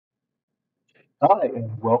Hi,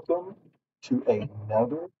 and welcome to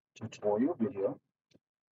another tutorial video.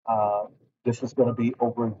 Uh, this is going to be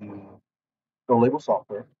over the Golabel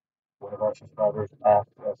software. One of our subscribers asked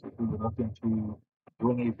us if we would look into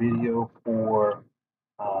doing a video for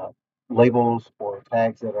uh, labels or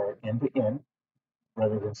tags that are end to end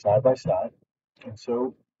rather than side by side. And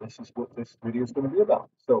so this is what this video is going to be about.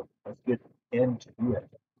 So let's get into it.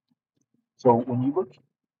 So when you look,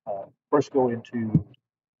 first go into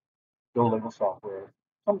Golabel software,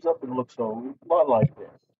 comes up and looks a lot like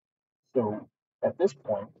this. So at this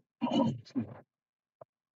point, excuse me,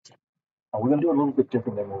 we're going to do a little bit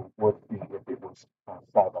different than we would be if it was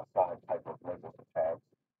side by side type of labels and tags.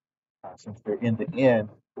 Since they're in the end,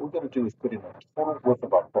 what we're going to do is put in a total width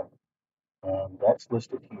of our print, and that's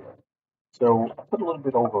listed here. So I put a little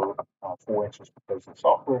bit over 4 inches because the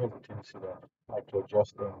software has a tendency to like to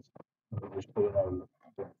adjust things. And we just put in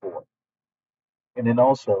a 4. And then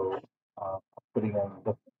also putting in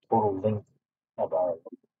the total length of our.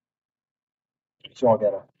 So I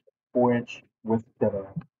got a 4 inch width thinner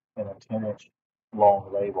and a 10-inch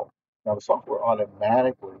long label. Now the software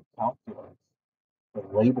automatically calculates the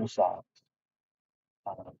label size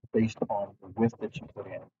based on the width that you put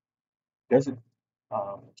in. It doesn't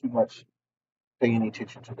too much pay any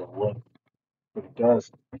attention to the length, but it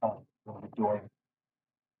does when you're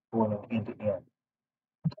going end to end.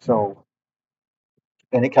 So,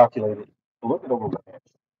 and it calculated a little bit over 1 inch.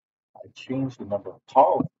 I changed the number of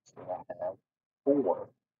columns that I have 4,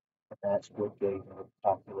 and that's what gave me the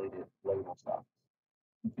calculated label size.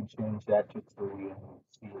 You can change that to 3 and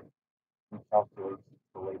see it recalculates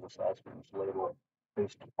the label size for each label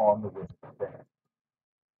based on the width of the printer.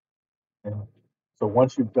 And so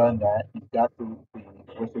once you've done that, you've got the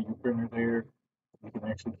width of your printer there, you can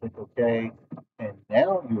actually click OK. And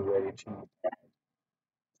now you're ready to add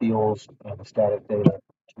fields and static data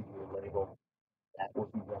to your label. That will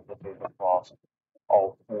be replicated across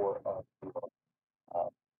all 4 of your uh,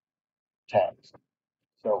 tags.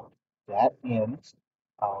 So that ends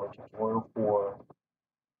our tutorial for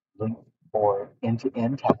link or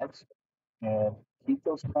end-to-end tags, and keep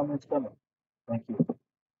those comments coming. Thank you.